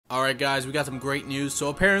Alright guys, we got some great news. So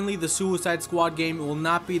apparently the Suicide Squad game will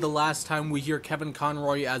not be the last time we hear Kevin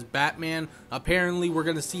Conroy as Batman. Apparently we're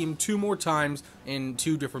going to see him 2 more times in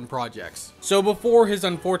 2 different projects. So before his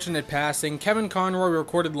unfortunate passing, Kevin Conroy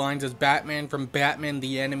recorded lines as Batman from Batman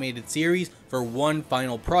the Animated Series for one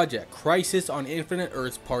final project, Crisis on Infinite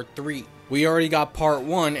Earths Part 3. We already got Part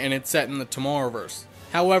 1 and it's set in the Tomorrowverse.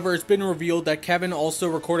 However, it's been revealed that Kevin also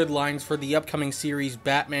recorded lines for the upcoming series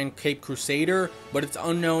Batman Caped Crusader, but it's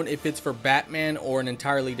unknown if it's for Batman or an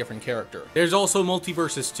entirely different character. There's also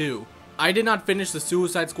Multiverses 2. I did not finish the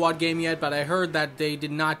Suicide Squad game yet, but I heard that they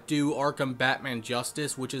did not do Arkham Batman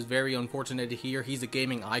justice, which is very unfortunate to hear. He's a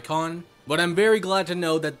gaming icon. But I'm very glad to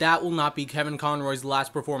know that that will not be Kevin Conroy's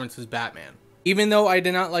last performance as Batman. Even though I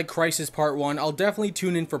did not like Crisis Part 1, I'll definitely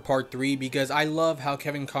tune in for Part 3 because I love how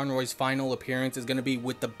Kevin Conroy's final appearance is going to be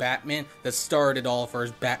with the Batman that started it all for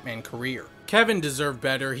his Batman career. Kevin deserved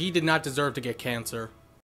better. He did not deserve to get cancer.